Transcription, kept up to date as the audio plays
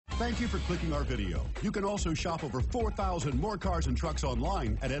Thank you for clicking our video. You can also shop over 4,000 more cars and trucks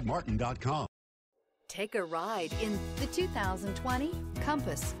online at edmartin.com. Take a ride in the 2020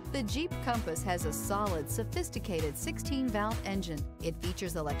 Compass. The Jeep Compass has a solid, sophisticated 16-valve engine. It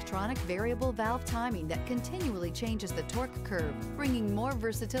features electronic variable valve timing that continually changes the torque curve, bringing more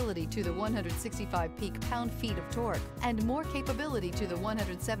versatility to the 165 peak pound-feet of torque and more capability to the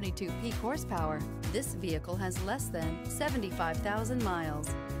 172 peak horsepower. This vehicle has less than 75,000 miles.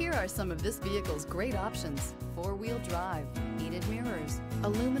 Here are some of this vehicle's great options: four-wheel drive, heated mirrors,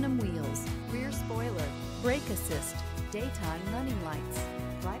 aluminum wheels, rear spoiler, brake assist, daytime running lights,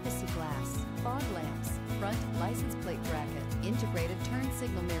 privacy glass, fog lamps, front license plate bracket, integrated turn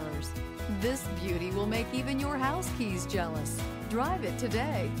signal mirrors. This beauty will make even your house keys jealous. Drive it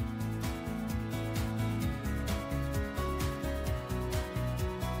today.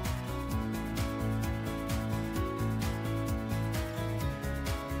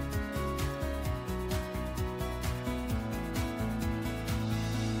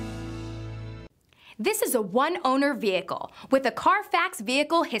 This is a one-owner vehicle with a Carfax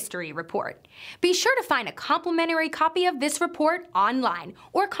Vehicle History Report. Be sure to find a complimentary copy of this report online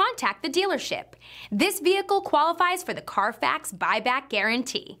or contact the dealership. This vehicle qualifies for the Carfax Buyback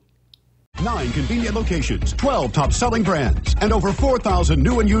Guarantee. 9 convenient locations, 12 top-selling brands, and over 4,000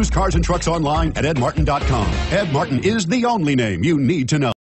 new and used cars and trucks online at edmartin.com. Ed Martin is the only name you need to know.